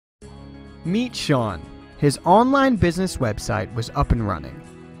Meet Sean. His online business website was up and running.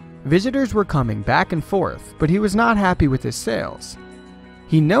 Visitors were coming back and forth, but he was not happy with his sales.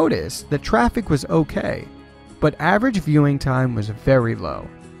 He noticed that traffic was okay, but average viewing time was very low.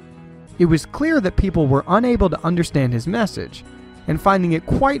 It was clear that people were unable to understand his message and finding it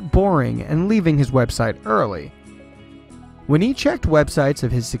quite boring and leaving his website early. When he checked websites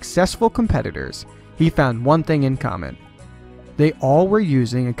of his successful competitors, he found one thing in common. They all were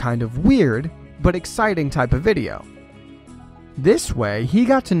using a kind of weird but exciting type of video. This way, he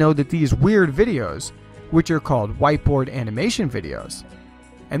got to know that these weird videos, which are called whiteboard animation videos,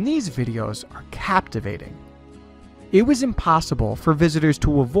 and these videos are captivating. It was impossible for visitors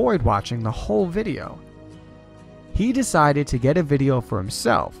to avoid watching the whole video. He decided to get a video for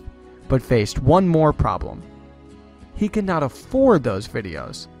himself, but faced one more problem. He could not afford those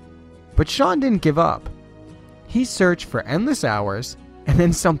videos. But Sean didn't give up. He searched for endless hours, and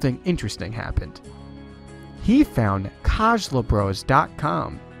then something interesting happened. He found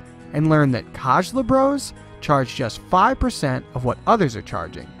KajlaBros.com and learned that Kajla Bros charge just 5% of what others are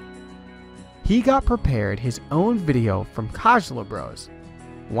charging. He got prepared his own video from Kajla Bros.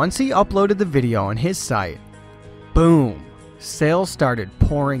 Once he uploaded the video on his site, boom, sales started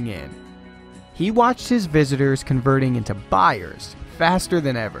pouring in. He watched his visitors converting into buyers faster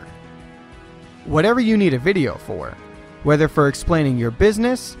than ever. Whatever you need a video for, whether for explaining your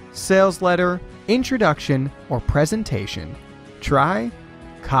business, sales letter, introduction, or presentation, try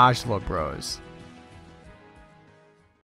Kajla Bros.